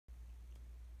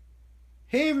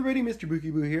Hey everybody, Mr. Bookie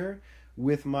Boo here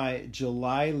with my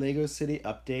July Lego City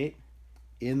update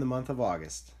in the month of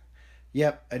August.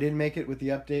 Yep, I didn't make it with the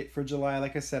update for July.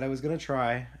 Like I said, I was going to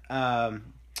try. We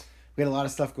had a lot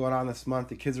of stuff going on this month.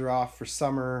 The kids are off for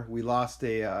summer. We lost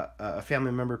a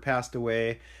family member passed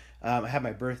away. I had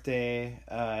my birthday,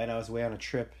 and I was away on a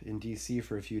trip in DC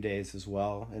for a few days as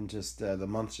well. And just the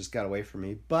month just got away from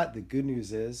me. But the good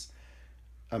news is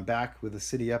I'm back with a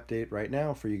city update right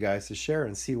now for you guys to share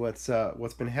and see what's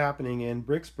been happening in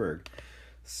Bricksburg.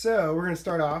 So we're going to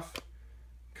start off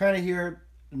kind of here.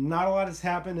 Not a lot has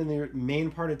happened in the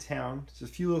main part of town. Just a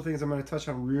few little things I'm going to touch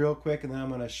on real quick, and then I'm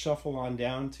going to shuffle on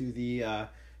down to the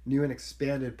new and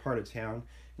expanded part of town.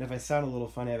 And if I sound a little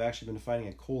funny, I've actually been fighting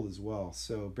a cold as well.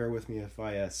 So bear with me if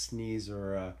I sneeze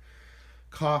or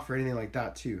cough or anything like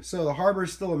that too. So the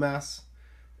harbor's still a mess.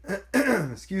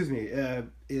 Excuse me.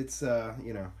 It's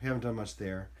haven't done much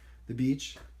there. The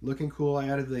beach looking cool. I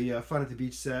added the fun at the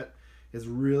beach set. It's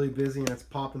really busy and it's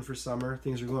popping for summer.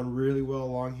 Things are going really well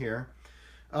along here.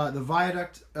 The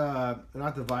viaduct,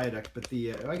 not the viaduct, but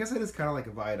the I guess it is kind of like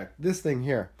a viaduct. This thing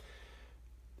here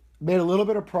made a little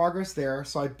bit of progress there.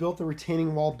 So I built the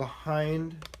retaining wall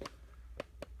behind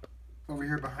over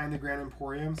here behind the Grand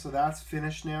Emporium. So that's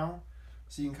finished now.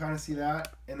 So you can kind of see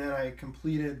that. And then I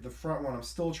completed the front one. I'm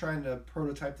still trying to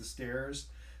prototype the stairs.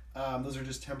 Those are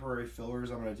just temporary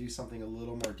fillers. I'm going to do something a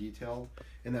little more detailed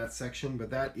in that section. But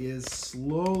that is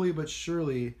slowly but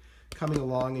surely coming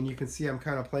along. And you can see I'm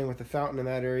kind of playing with the fountain in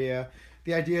that area.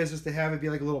 The idea is just to have it be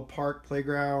like a little park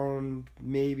playground.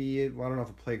 Maybe, well, I don't know if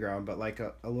a playground, but like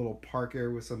a little park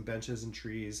area with some benches and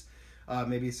trees.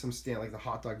 Maybe some stand like the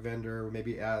hot dog vendor. Or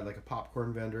maybe add like a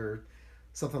popcorn vendor.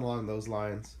 Something along those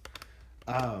lines.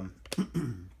 The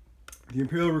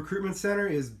Imperial Recruitment Center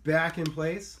is back in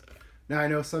place. Now I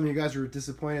know some of you guys are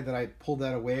disappointed that I pulled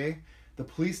that away. The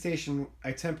police station,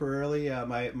 I temporarily,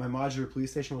 my modular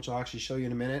police station, which I'll actually show you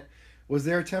in a minute, was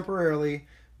there temporarily,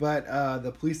 but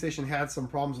the police station had some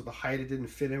problems with the height. It didn't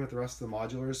fit in with the rest of the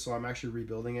modulars, so I'm actually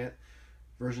rebuilding it.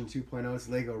 Version 2.0, it's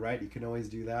Lego, right? You can always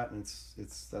do that, and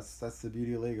that's the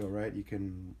beauty of Lego, right? You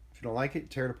can, if you don't like it,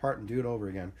 tear it apart and do it over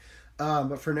again.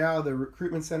 But for now, the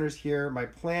recruitment center's here. My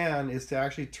plan is to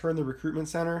actually turn the recruitment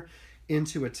center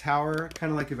into a tower,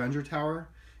 kind of like Avenger Tower.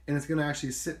 And it's going to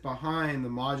actually sit behind the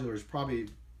modulars, probably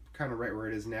kind of right where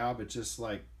it is now, but just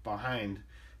like behind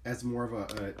as more of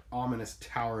an ominous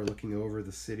tower looking over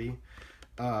the city.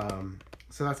 So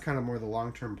that's kind of more the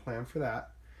long-term plan for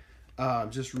that.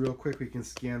 Just real quick, we can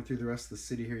scan through the rest of the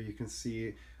city here. You can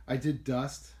see I did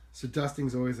dust. So dusting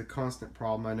is always a constant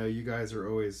problem. I know you guys are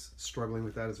always struggling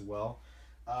with that as well.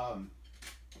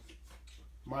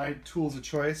 My tools of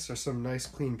choice are some nice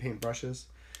clean paint brushes.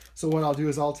 So what I'll do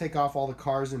is I'll take off all the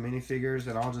cars and minifigures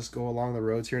and I'll just go along the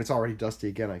roads here. It's already dusty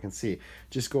again, I can see.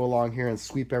 Just go along here and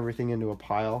sweep everything into a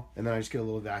pile. And then I just get a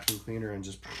little vacuum cleaner and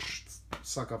just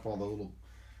suck up all the little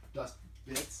dust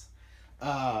bits.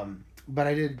 But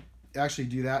I did actually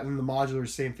do that. And the modular,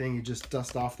 same thing. You just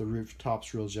dust off the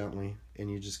rooftops real gently. And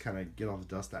you just kind of get all the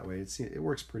dust that way. It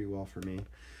works pretty well for me.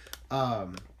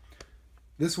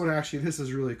 This one actually, this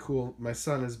is really cool. My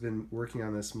son has been working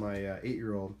on this, my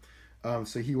 8-year-old.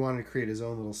 So he wanted to create his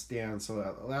own little stand.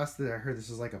 So last that I heard,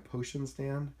 this is like a potion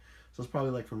stand. So it's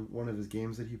probably like from one of his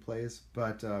games that he plays.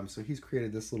 But so he's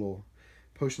created this little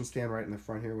potion stand right in the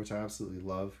front here, which I absolutely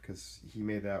love because he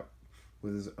made that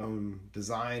with his own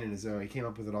design and his own. He came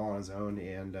up with it all on his own,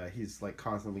 and he's like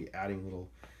constantly adding little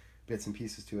bits and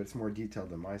pieces to it. It's more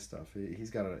detailed than my stuff. He's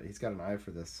got an eye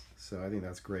for this, so I think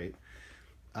that's great.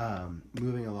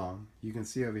 Moving along, you can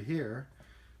see over here.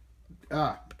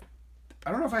 I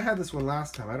don't know if I had this one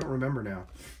last time. I don't remember now.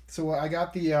 So I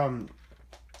got the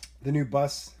new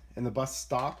bus and the bus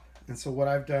stop, and so what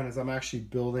I've done is I'm actually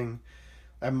building.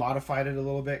 I modified it a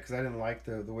little bit because I didn't like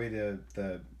the way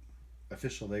the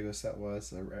official Lego set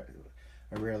was.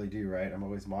 I rarely do, right? I'm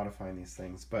always modifying these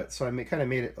things. But so I kind of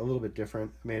made it a little bit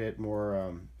different. Made it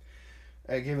more,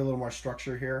 I gave it a little more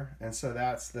structure here. And so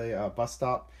that's the bus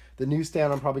stop. The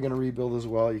newsstand I'm probably going to rebuild as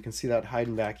well. You can see that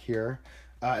hiding back here.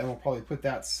 And we'll probably put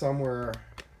that somewhere,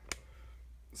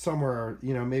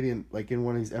 maybe in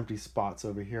one of these empty spots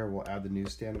over here. We'll add the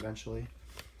newsstand eventually.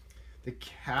 The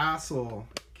castle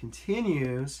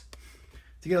continues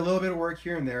to get a little bit of work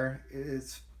here and there.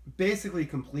 It's basically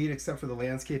complete except for the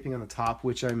landscaping on the top,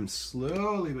 which I'm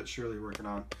slowly but surely working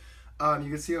on. You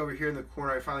can see over here in the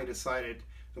corner, I finally decided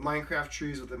the Minecraft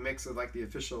trees with a mix of like the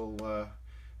official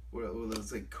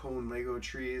those like cone Lego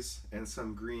trees and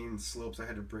some green slopes. I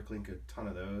had to bricklink a ton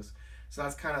of those, so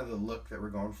that's kind of the look that we're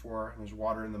going for. There's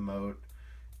water in the moat,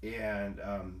 and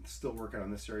still working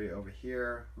on this area over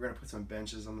here. We're gonna put some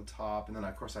benches on the top, and then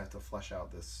of course I have to flesh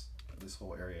out this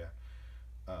whole area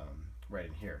right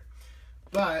in here.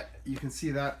 But you can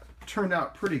see that turned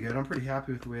out pretty good. I'm pretty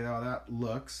happy with the way how that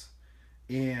looks.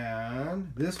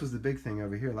 And this was the big thing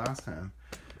over here last time,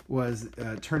 was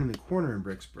turning the corner in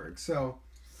Bricksburg. So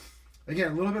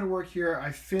again, a little bit of work here.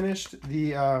 I finished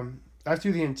the I have to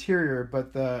do the interior,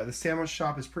 but the sandwich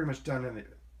shop is pretty much done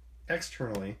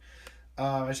externally.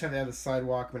 I just have to add the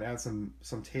sidewalk. I'm gonna add some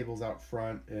tables out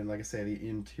front, and like I say, the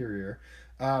interior.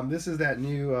 This is that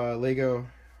new Lego,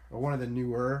 or one of the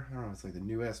newer, I don't know if it's like the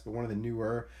newest, but one of the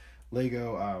newer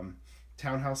Lego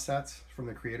townhouse sets from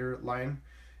the creator line.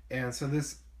 And so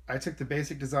this, I took the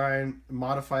basic design,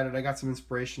 modified it. I got some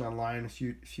inspiration online. A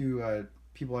few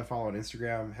people I follow on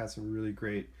Instagram had some really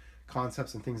great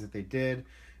concepts and things that they did.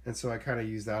 And so I kind of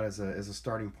used that as a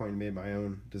starting point and made my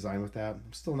own design with that.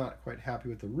 I'm still not quite happy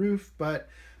with the roof, but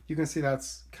you can see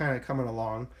that's kind of coming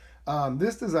along.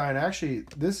 This design, actually,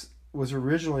 this was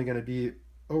originally going to be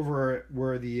over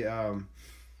where the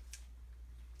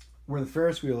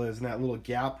Ferris wheel is, in that little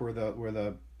gap where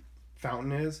the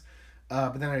fountain is.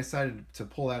 But then I decided to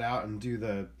pull that out and do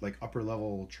the like upper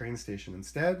level train station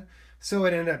instead. So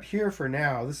it ended up here for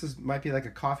now. This might be like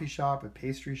a coffee shop, a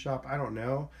pastry shop, I don't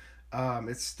know.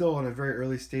 It's still in the very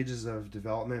early stages of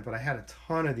development, but I had a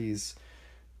ton of these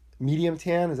medium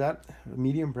tan, is that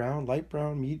medium brown, light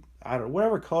brown, I don't know,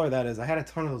 whatever color that is. I had a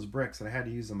ton of those bricks and I had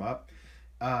to use them up.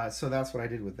 So that's what I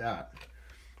did with that.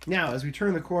 Now, as we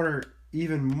turn the corner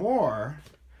even more,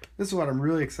 this is what I'm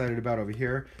really excited about over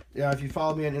here. If you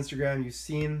followed me on Instagram, you've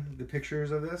seen the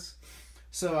pictures of this.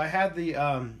 So I had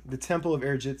the Temple of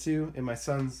Air-Jitsu in my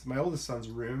oldest son's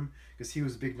room, because he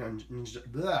was a big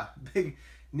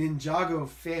Ninjago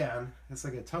fan. It's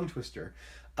like a tongue twister.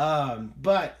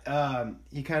 But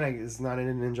he kind of is not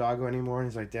into Ninjago anymore. And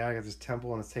he's like, Dad, I got this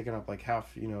temple and it's taking up like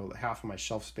half of my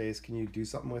shelf space. Can you do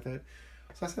something with it?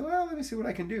 So I said, well, let me see what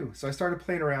I can do. So I started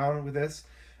playing around with this.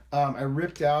 I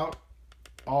ripped out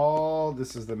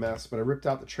this is the mess, but I ripped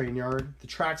out the train yard. The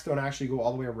tracks don't actually go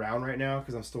all the way around right now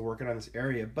because I'm still working on this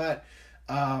area. But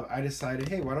I decided,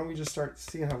 hey, why don't we just start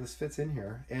seeing how this fits in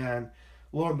here? And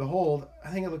lo and behold, I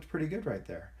think it looked pretty good right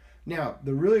there. Now,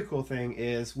 the really cool thing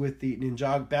is with the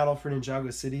Ninjago Battle for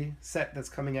Ninjago City set that's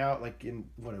coming out like in,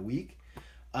 a week,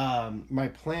 my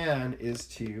plan is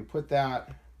to put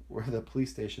that where the police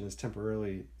station is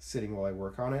temporarily sitting while I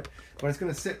work on it. But it's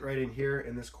going to sit right in here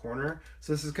in this corner.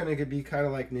 So this is going to be kind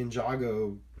of like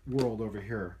Ninjago world over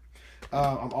here.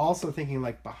 I'm also thinking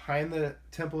like behind the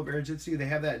Temple of Air-Jitsu, they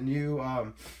have that new,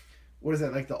 what is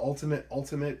that, like the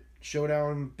ultimate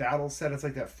showdown battle set. It's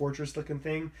like that fortress looking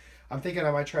thing. I'm thinking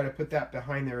I might try to put that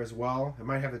behind there as well. I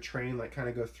might have the train like kind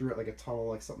of go through it like a tunnel,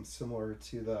 like something similar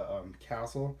to the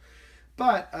castle.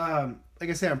 But like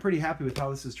I say, I'm pretty happy with how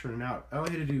this is turning out. I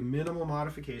only had to do minimal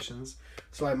modifications.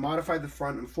 So I modified the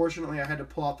front. Unfortunately, I had to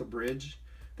pull out the bridge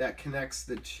that connects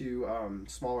the two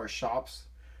smaller shops.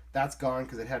 That's gone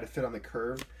because it had to fit on the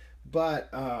curve. But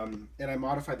and I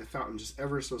modified the fountain just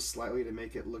ever so slightly to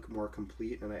make it look more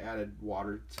complete. And I added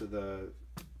water to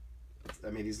I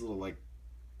made these little like,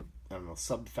 I don't know,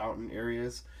 sub fountain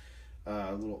areas,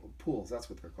 little pools. That's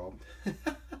what they're called.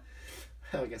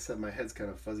 Like I said, my head's kind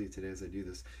of fuzzy today as I do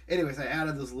this. Anyways, I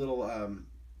added those little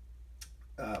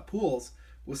pools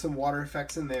with some water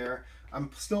effects in there. I'm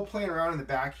still playing around in the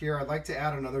back here. I'd like to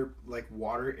add another like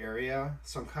water area,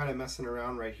 so I'm kind of messing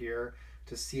around right here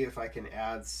to see if I can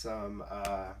add some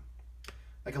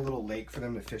like a little lake for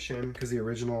them to fish in, because the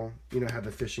original, had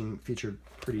the fishing featured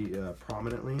pretty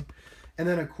prominently. And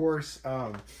then of course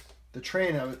the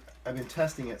train, I've been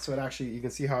testing it, so it actually, you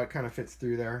can see how it kind of fits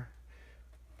through there.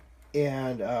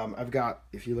 And I've got,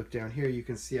 if you look down here, you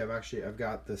can see I've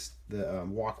got the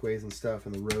walkways and stuff,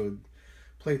 and the road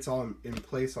plates all in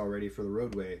place already for the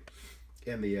roadway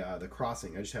and the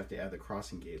crossing. I just have to add the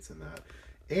crossing gates in that.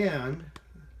 And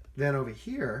then over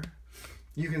here,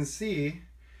 you can see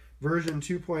version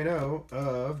 2.0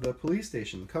 of the police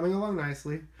station coming along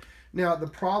nicely. Now, the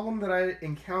problem that I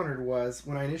encountered was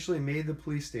when I initially made the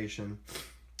police station,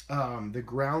 the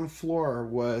ground floor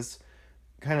was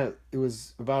it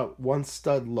was about one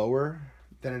stud lower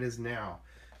than it is now.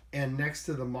 And next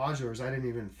to the modulars, I didn't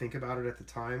even think about it at the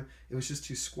time. It was just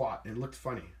too squat. It looked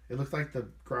funny. It looked like the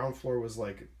ground floor was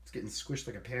like, it's getting squished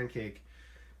like a pancake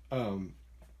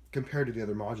compared to the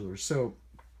other modulars. So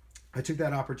I took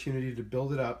that opportunity to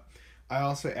build it up. I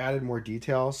also added more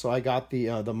details. So I got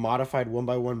the modified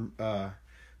 1x1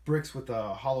 bricks with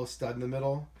a hollow stud in the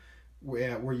middle,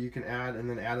 where you can add, and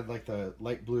then added like the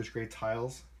light bluish gray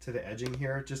tiles to the edging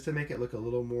here, just to make it look a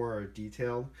little more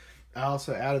detailed. I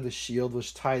also added the shield,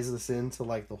 which ties this into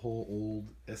like the whole old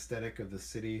aesthetic of the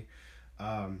city.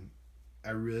 Um, I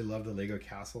really love the Lego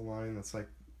Castle line. That's like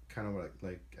kind of what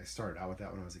like I started out with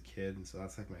that when I was a kid, and so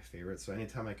that's like my favorite. So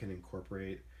anytime I can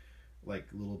incorporate like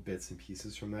little bits and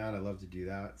pieces from that, I love to do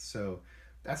that. So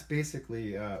that's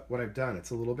basically what I've done.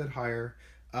 It's a little bit higher.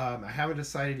 I haven't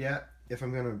decided yet if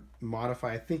I'm going to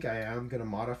modify. I think I am going to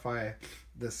modify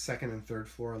the second and third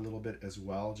floor a little bit as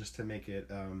well, just to make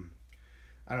it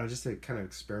I don't know, just to kind of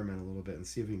experiment a little bit and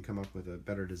see if we can come up with a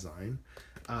better design.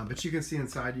 But you can see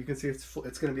inside, you can see it's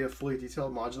going to be a fully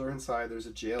detailed modular inside. There's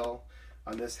a jail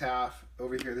on this half.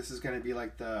 Over here, this is going to be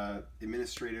like the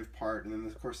administrative part, and then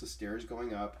of course the stairs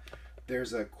going up.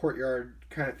 There's a courtyard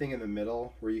kind of thing in the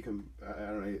middle where you can, I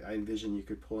don't know, I envision you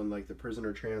could pull in like the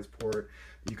prisoner transport.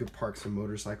 You could park some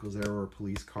motorcycles there or a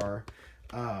police car.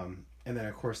 And then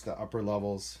of course the upper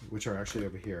levels, which are actually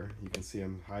over here. You can see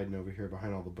them hiding over here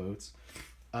behind all the boats.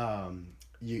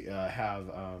 You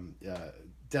have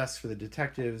desks for the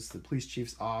detectives, the police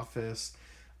chief's office,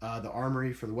 the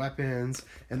armory for the weapons,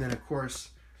 and then of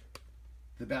course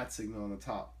the bat signal on the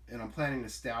top. And I'm planning to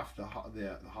staff the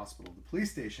hospital, the police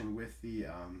station with the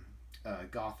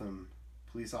Gotham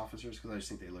police officers, because I just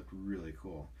think they look really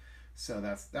cool. So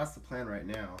that's the plan right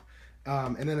now.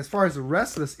 And then as far as the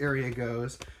rest of this area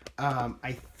goes,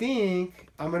 I think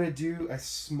I'm gonna do a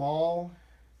small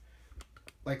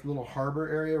like little harbor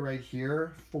area right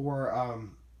here for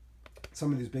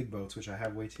some of these big boats, which I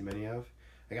have way too many of.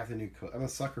 I got the new I'm a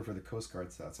sucker for the Coast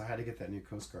Guard set, so I had to get that new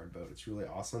Coast Guard boat. It's really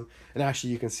awesome. And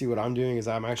actually you can see what I'm doing is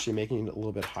I'm actually making it a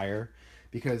little bit higher,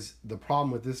 because the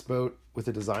problem with this boat with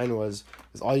the design is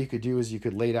all you could do is you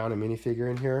could lay down a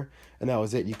minifigure in here, and that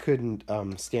was it. You couldn't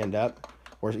stand up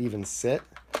or even sit.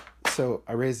 So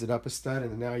I raised it up a stud,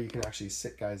 and now you can actually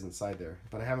sit guys inside there.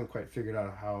 But I haven't quite figured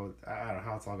out how, I don't know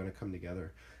how it's all going to come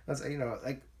together. That's, you know,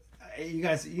 like you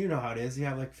guys, you know how it is. You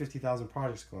have like 50,000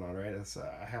 projects going on, right?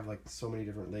 I have like so many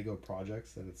different Lego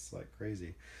projects that it's like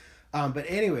crazy. But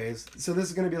anyways, so this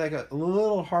is going to be like a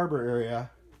little harbor area,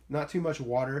 not too much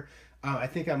water. I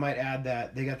think I might add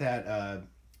that they got that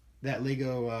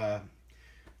Lego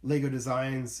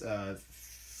Designs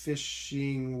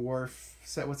fishing wharf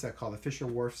set. What's that called? The Fisher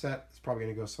Wharf set. It's probably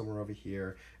going to go somewhere over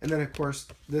here. And then of course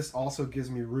this also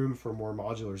gives me room for more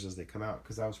modulars as they come out,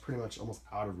 because I was pretty much almost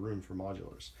out of room for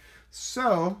modulars.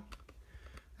 So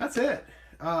that's it.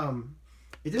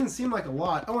 It didn't seem like a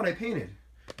lot. Oh, and I painted.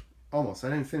 Almost. I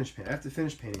didn't finish painting. I have to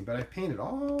finish painting, but I painted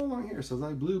all along here. So it's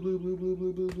like blue, blue, blue, blue,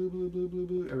 blue, blue, blue, blue, blue, blue,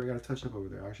 blue. I got to touch up over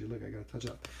there. Actually, look, I got to touch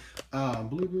up.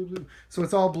 Blue, blue, blue. So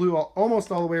it's all blue,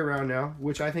 almost all the way around now,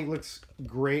 which I think looks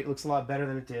great. Looks a lot better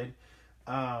than it did.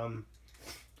 And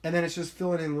then it's just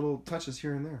filling in little touches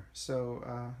here and there.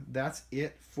 So that's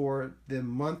it for the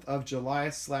month of July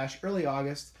 / early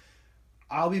August.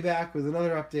 I'll be back with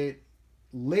another update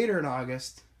later in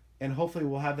August, and hopefully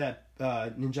we'll have that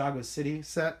Ninjago City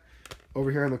set over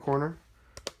here in the corner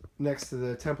next to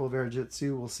the Temple of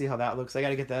Erajitsu. We'll see how that looks. I got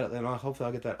to get that, and hopefully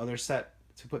I'll get that other set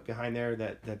to put behind there,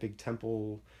 that big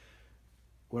temple,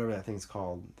 whatever that thing's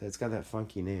called. It's got that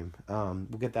funky name.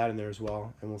 We'll get that in there as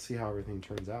well, and we'll see how everything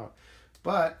turns out.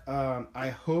 But I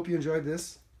hope you enjoyed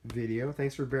this video.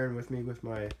 Thanks for bearing with me with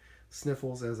my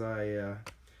sniffles as I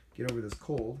get over this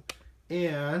cold.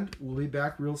 And we'll be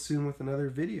back real soon with another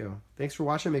video. Thanks for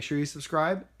watching. Make sure you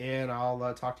subscribe, and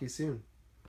I'll talk to you soon.